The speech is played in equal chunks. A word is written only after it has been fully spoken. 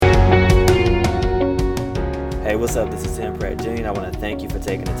what's up? This is Tim Pratt Jr. I want to thank you for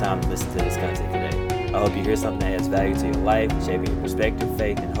taking the time to listen to this content today. I hope you hear something that adds value to your life, shaping your perspective,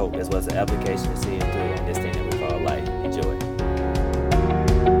 faith, and hope, as well as the application to see it through in this thing that we call life. Enjoy.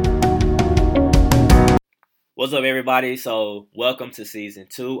 What's up, everybody? So, welcome to Season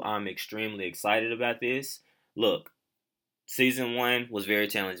 2. I'm extremely excited about this. Look, Season 1 was very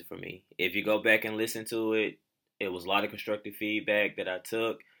challenging for me. If you go back and listen to it, it was a lot of constructive feedback that I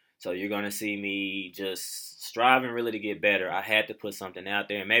took. So you're going to see me just striving really to get better. I had to put something out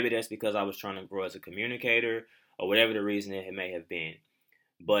there. And maybe that's because I was trying to grow as a communicator or whatever the reason it may have been.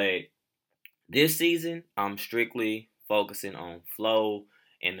 But this season, I'm strictly focusing on flow.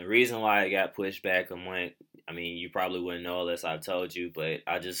 And the reason why I got pushed back on what, you probably wouldn't know unless I told you, but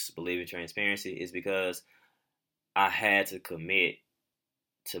I just believe in transparency, is because I had to commit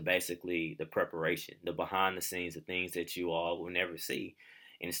to basically the preparation, the behind the scenes, the things that you all will never see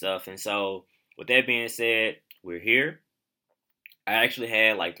and stuff. And so with that being said, we're here. I actually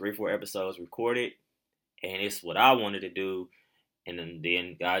had like 3-4 episodes recorded, and it's what I wanted to do. And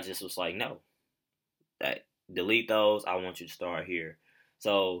then God just was like, no, delete those. I want you to start here.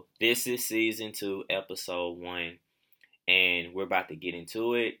 So this is Season 2, Episode 1, and we're about to get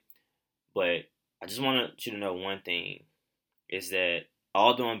into it. But I just want you to know one thing, is that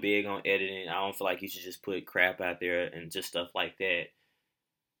although I'm big on editing, I don't feel like you should just put crap out there and just stuff like that.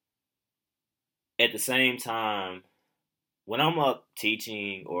 At the same time, when I'm up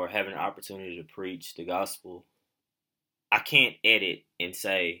teaching or having an opportunity to preach the gospel, I can't edit and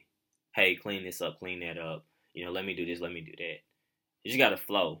say, hey, clean this up, clean that up. Let me do this, let me do that. You just got to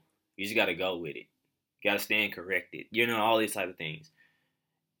flow. You just got to go with it. You got to stand corrected. All these type of things.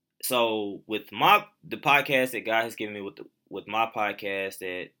 So with the podcast that God has given me with my podcast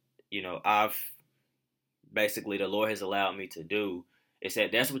that, I've basically, the Lord has allowed me to do, is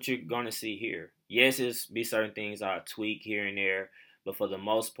that that's what you're going to see here. Yes, there's be certain things I tweak here and there, but for the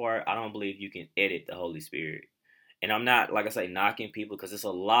most part, I don't believe you can edit the Holy Spirit. And I'm not, like I say, knocking people, because there's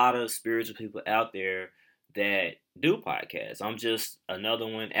a lot of spiritual people out there that do podcasts. I'm just another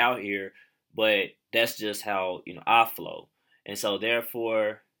one out here, but that's just how, I flow. And so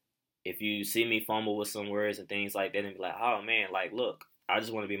therefore, if you see me fumble with some words and things like that and be like, oh man, like, look, I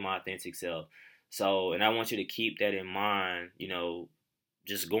just want to be my authentic self. So, and I want you to keep that in mind,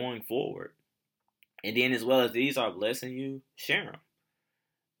 just going forward. And then as well as these are blessing you, share them.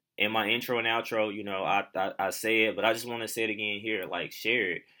 In my intro and outro, I say it, but I just want to say it again here, like,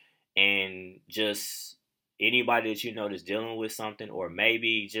 share it. And just anybody that that's dealing with something, or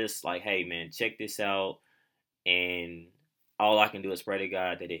maybe just like, hey man, check this out. And all I can do is pray to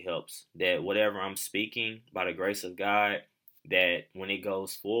God that it helps. That whatever I'm speaking, by the grace of God, that when it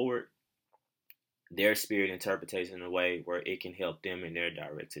goes forward, their spirit interprets it in a way where it can help them in their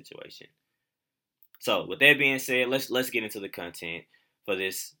direct situation. So with that being said, let's get into the content for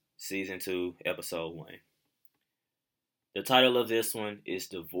this Season 2, Episode 1. The title of this one is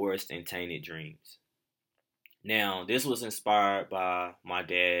Divorced and Tainted Dreams. Now, this was inspired by my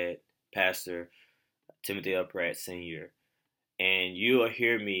dad, Pastor Timothy L. Pratt Sr., and you'll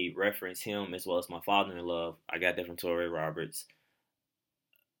hear me reference him as well as my father-in-law. I got that from Torrey Roberts.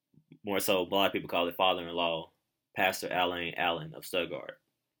 More so, a lot of people call it father-in-law, Pastor Alain Allen of Stuttgart.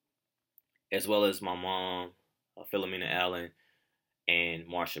 As well as my mom, Philomena Allen, and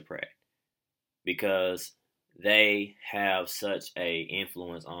Marsha Pratt. Because they have such a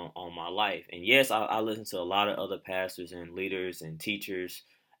influence on my life. And yes, I listen to a lot of other pastors and leaders and teachers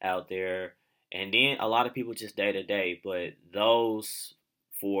out there. And then a lot of people just day to day. But those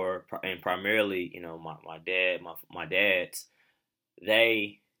and primarily, my dads,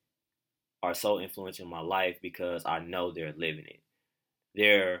 they are so influential in my life because I know they're living it.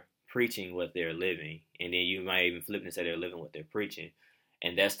 They're preaching what they're living. And then you might even flip and say they're living what they're preaching.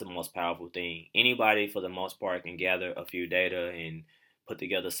 And that's the most powerful thing. Anybody, for the most part, can gather a few data and put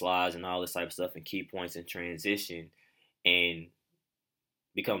together slides and all this type of stuff and key points in transition and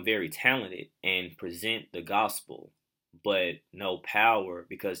become very talented and present the gospel, but no power,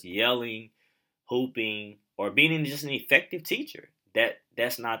 because yelling, hooping, or being just an effective teacher,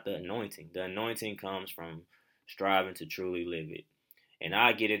 that's not the anointing. The anointing comes from striving to truly live it. And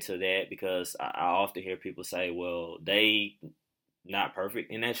I get into that because I often hear people say, well, they not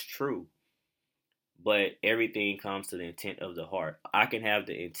perfect, and that's true. But everything comes to the intent of the heart. I can have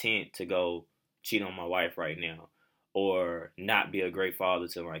the intent to go cheat on my wife right now, or not be a great father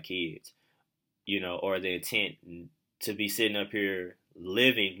to my kids, or the intent to be sitting up here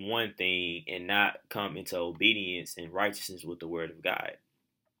living one thing and not come into obedience and righteousness with the word of God.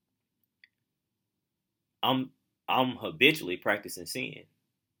 I'm habitually practicing sin.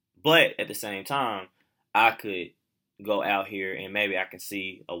 But at the same time, I could go out here and maybe I can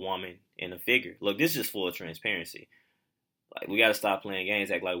see a woman in a figure. Look, this is just full transparency. Like, we got to stop playing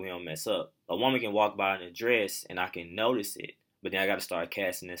games, act like we don't mess up. A woman can walk by in a dress and I can notice it, but then I got to start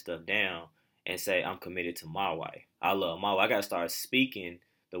casting that stuff down and say, I'm committed to my wife. I love my wife. I got to start speaking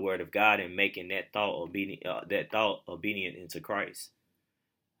the word of God and making that thought obedient into Christ.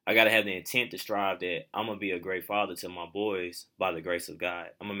 I got to have the intent to strive that I'm going to be a great father to my boys by the grace of God.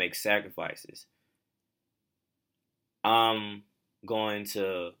 I'm going to make sacrifices. I'm going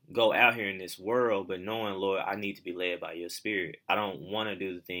to go out here in this world, but knowing, Lord, I need to be led by your spirit. I don't want to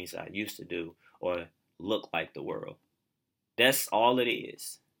do the things I used to do or look like the world. That's all it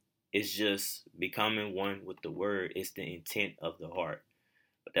is. It's just becoming one with the word. It's the intent of the heart.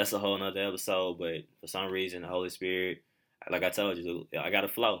 But that's a whole nother episode. But for some reason, the Holy Spirit, like I told you, I got to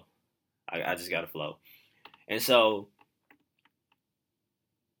flow. I just got to flow. And so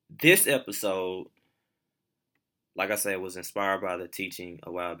this episode, like I said, was inspired by the teaching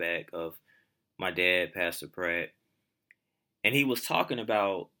a while back of my dad, Pastor Pratt. And he was talking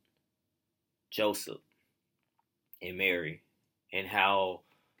about Joseph and Mary and how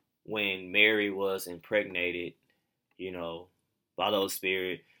when Mary was impregnated, by the Holy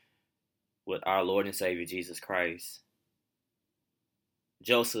Spirit with our Lord and Savior Jesus Christ,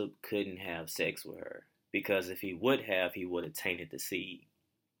 Joseph couldn't have sex with her because if he would have, he would have tainted the seed.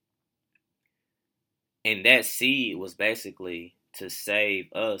 And that seed was basically to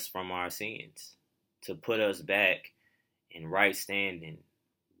save us from our sins, to put us back in right standing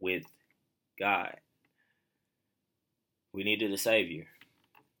with God. We needed a Savior.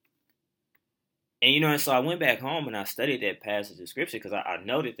 And so I went back home and I studied that passage of Scripture because I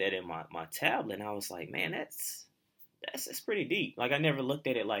noted that in my tablet, and I was like, man, that's pretty deep. Like, I never looked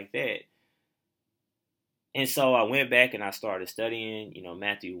at it like that. And so I went back and I started studying,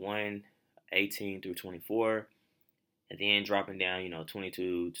 Matthew 1:18 through 24, and then dropping down,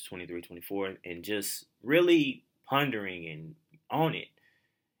 22 to 23, 24, and just really pondering and on it.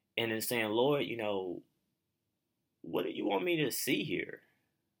 And then saying, Lord, what do you want me to see here?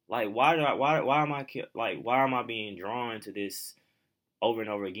 Like, why am I being drawn to this over and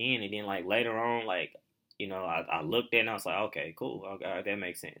over again? And then, like, later on, like, I looked at it and I was like, okay, cool. Okay, that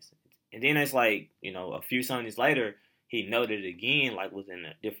makes sense. And then it's like, a few Sundays later, he noted it again, like, within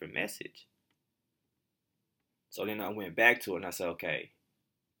a different message. So then I went back to it and I said, okay,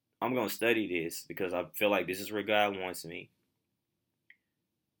 I'm going to study this because I feel like this is where God wants me.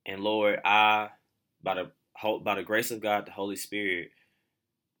 And Lord, by the grace of God, the Holy Spirit,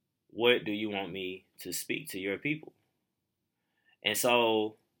 what do you want me to speak to your people? And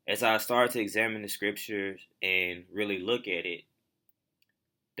so as I started to examine the scriptures and really look at it,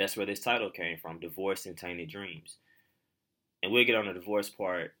 that's where this title came from, Divorce and Tainted Dreams. And we'll get on the divorce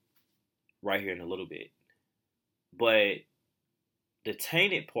part right here in a little bit. But the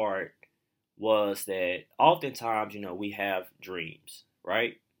tainted part was that oftentimes, we have dreams,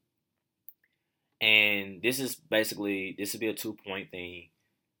 right? And this would be a 2-point thing.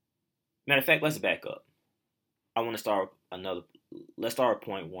 Matter of fact, let's back up. Let's start with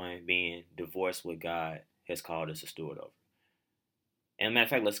point 1 being divorce what God has called us to steward over. And matter of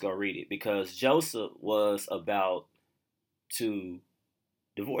fact, let's go read it because Joseph was about to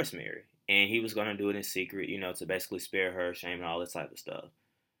divorce Mary. And he was going to do it in secret, to basically spare her shame and all this type of stuff.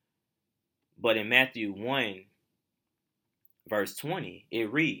 But in Matthew 1, verse 20,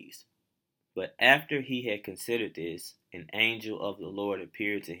 it reads, "But after he had considered this, an angel of the Lord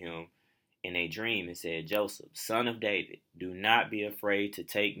appeared to him in a dream and said, Joseph, son of David, do not be afraid to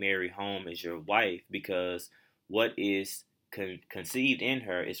take Mary home as your wife, because what is conceived in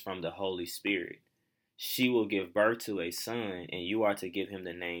her is from the Holy Spirit. She will give birth to a son, and you are to give him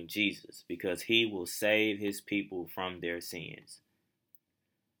the name Jesus, because he will save his people from their sins."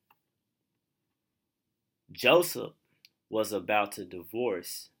 Joseph was about to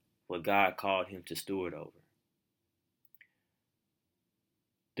divorce what God called him to steward over.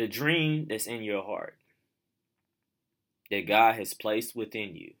 The dream that's in your heart, that God has placed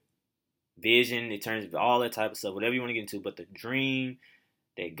within you, vision, in terms of all that type of stuff, whatever you want to get into, but the dream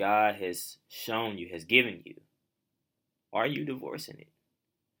that God has shown you, has given you, are you divorcing it?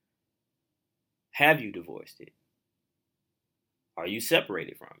 Have you divorced it? Are you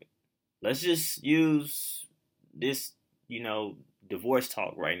separated from it? Let's just use this, divorce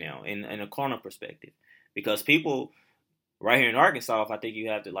talk right now in a carnal perspective, because people right here in Arkansas, I think you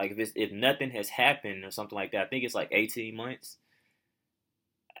have to, like, if nothing has happened or something like that, I think it's like 18 months.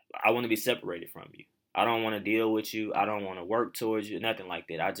 I want to be separated from you. I don't want to deal with you. I don't want to work towards you. Nothing like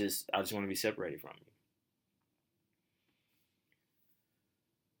that. I just want to be separated from you.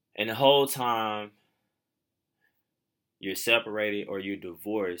 And the whole time you're separated or you're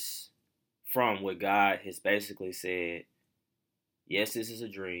divorced from what God has basically said, yes, this is a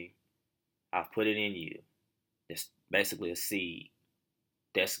dream. I've put it in you. It's basically a seed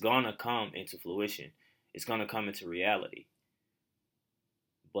that's going to come into fruition. It's going to come into reality.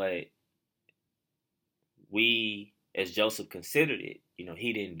 But we, as Joseph considered it,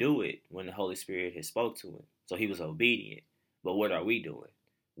 he didn't do it when the Holy Spirit had spoke to him. So he was obedient. But what are we doing?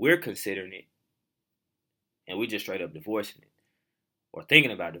 We're considering it, and we just straight up divorcing it or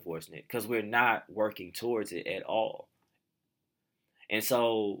thinking about divorcing it because we're not working towards it at all. And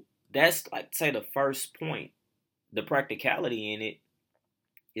so that's like, say, the first point. The practicality in it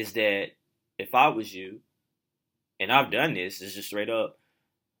is that if I was you, and I've done this, it's just straight up,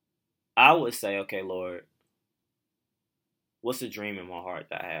 I would say, okay, Lord, what's the dream in my heart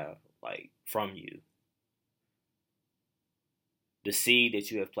that I have, like, from you? The seed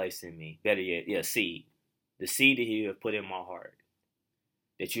that you have placed in me. Better yet, seed. The seed that you have put in my heart,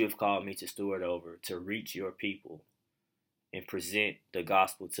 that you have called me to steward over, to reach your people and present the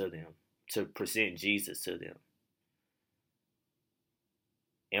gospel to them, to present Jesus to them.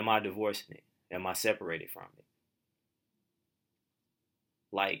 Am I divorcing it? Am I separated from it?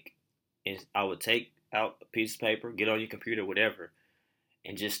 Like, I would take out a piece of paper, get on your computer, whatever,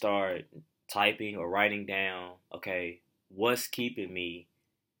 and just start typing or writing down, okay, what's keeping me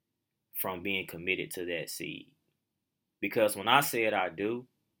from being committed to that seed? Because when I said I do,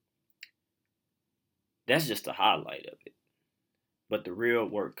 that's just the highlight of it. But the real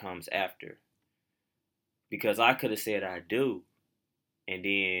work comes after. Because I could have said I do and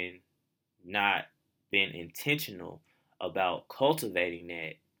then not been intentional about cultivating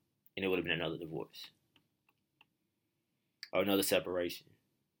that, and it would have been another divorce or another separation.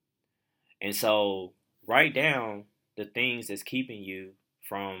 And so write down the things that's keeping you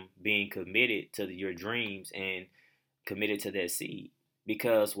from being committed to your dreams and committed to that seed.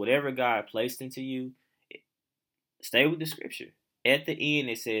 Because whatever God placed into you, stay with the scripture. At the end,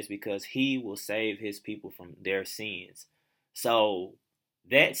 it says, because he will save his people from their sins. So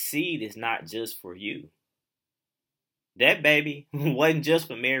that seed is not just for you. That baby wasn't just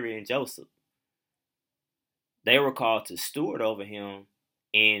for Mary and Joseph. They were called to steward over him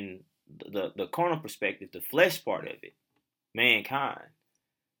in the carnal perspective, the flesh part of it, mankind.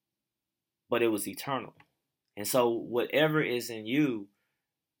 But it was eternal. And so whatever is in you,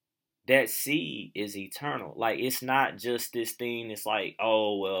 that seed is eternal. Like, it's not just this thing that's like,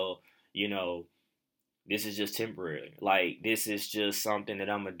 oh, well, this is just temporary. Like, this is just something that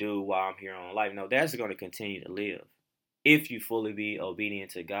I'm going to do while I'm here on life. No, that's going to continue to live if you fully be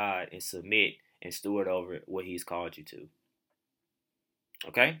obedient to God and submit and steward over what he's called you to.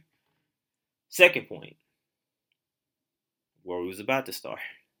 Okay? Second point, where we was about to start.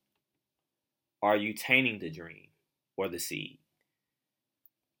 Are you tainting the dream or the seed?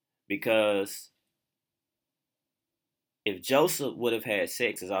 Because if Joseph would have had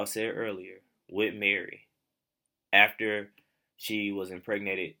sex, as I said earlier, with Mary after she was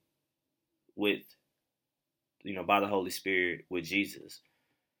impregnated with, by the Holy Spirit with Jesus,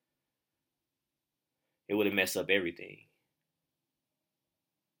 it would have messed up everything.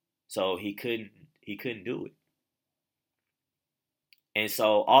 So he couldn't do it. And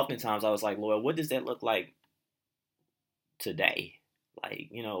so oftentimes I was like, Lord, what does that look like today?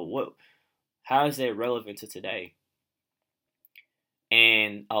 Like, how is that relevant to today?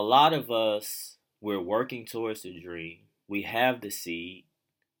 And a lot of us, we're working towards the dream. We have the seed,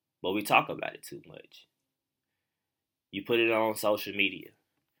 but we talk about it too much. You put it on social media.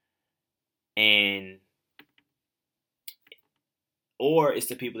 Or it's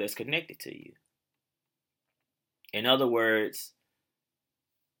the people that's connected to you. In other words,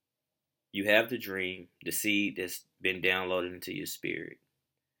 you have the dream, the seed that's been downloaded into your spirit.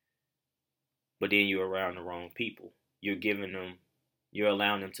 But then you're around the wrong people. You're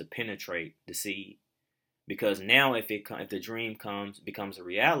allowing them to penetrate the seed. Because now if the dream becomes a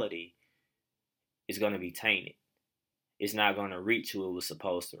reality, it's going to be tainted. It's not going to reach who it was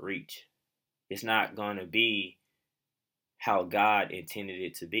supposed to reach. It's not going to be how God intended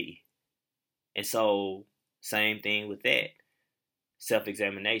it to be. And so, same thing with that.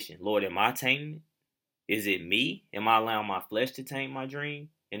 Self-examination. Lord, am I tainting it? Is it me? Am I allowing my flesh to taint my dream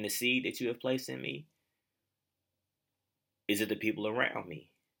and the seed that you have placed in me? Is it the people around me?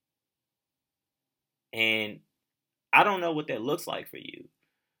 And I don't know what that looks like for you,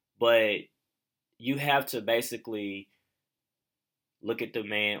 but you have to basically look at the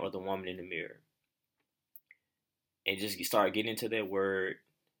man or the woman in the mirror and just start getting into that word.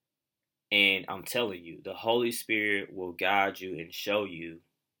 And I'm telling you, the Holy Spirit will guide you and show you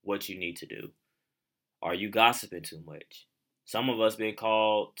what you need to do. Are you gossiping too much? Some of us been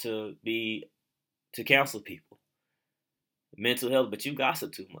called to counsel people, mental health, but you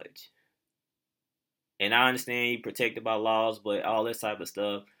gossip too much. And I understand you're protected by laws, but all this type of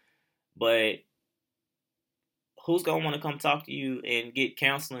stuff. But who's gonna want to come talk to you and get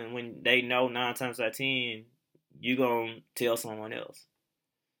counseling when they know 9 times out of 10 you gonna tell someone else?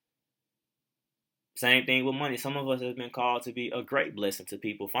 Same thing with money. Some of us have been called to be a great blessing to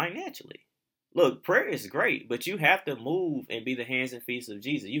people financially. Look, prayer is great, but you have to move and be the hands and feet of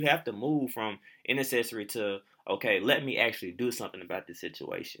Jesus. You have to move from intercessory to, okay, let me actually do something about this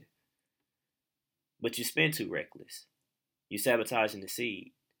situation. But you spend too reckless. You sabotaging the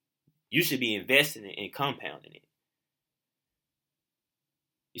seed. You should be investing it and compounding it.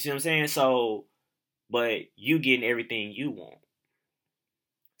 You see what I'm saying? So, but you getting everything you want.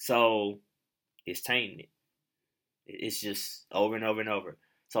 So, it's tainting it. It's just over and over and over.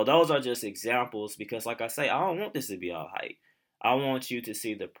 So those are just examples because, like I say, I don't want this to be all hype. I want you to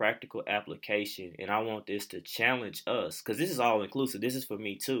see the practical application, and I want this to challenge us because this is all inclusive. This is for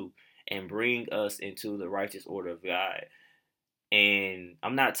me too, and bring us into the righteous order of God. And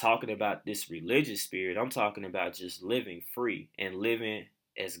I'm not talking about this religious spirit. I'm talking about just living free and living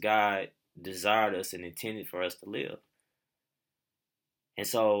as God desired us and intended for us to live. And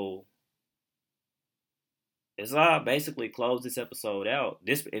so, as I basically close this episode out,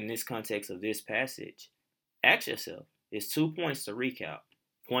 in this context of this passage, ask yourself, it's 2 points to recap.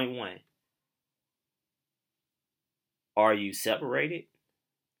 Point 1, are you separated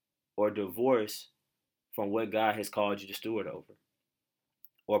or divorced from what God has called you to steward over?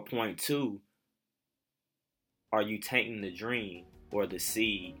 Or point 2, are you taking the dream or the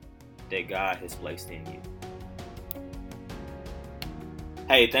seed that God has placed in you?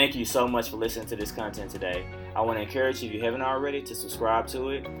 Hey, thank you so much for listening to this content today. I want to encourage you, if you haven't already, to subscribe to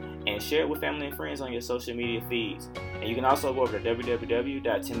it and share it with family and friends on your social media feeds. And you can also go over to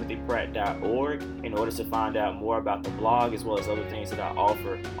www.timothypratt.org in order to find out more about the blog as well as other things that I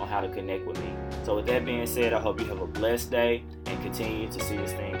offer on how to connect with me. So with that being said, I hope you have a blessed day and continue to see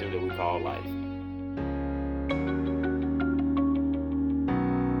this thing through that we call life.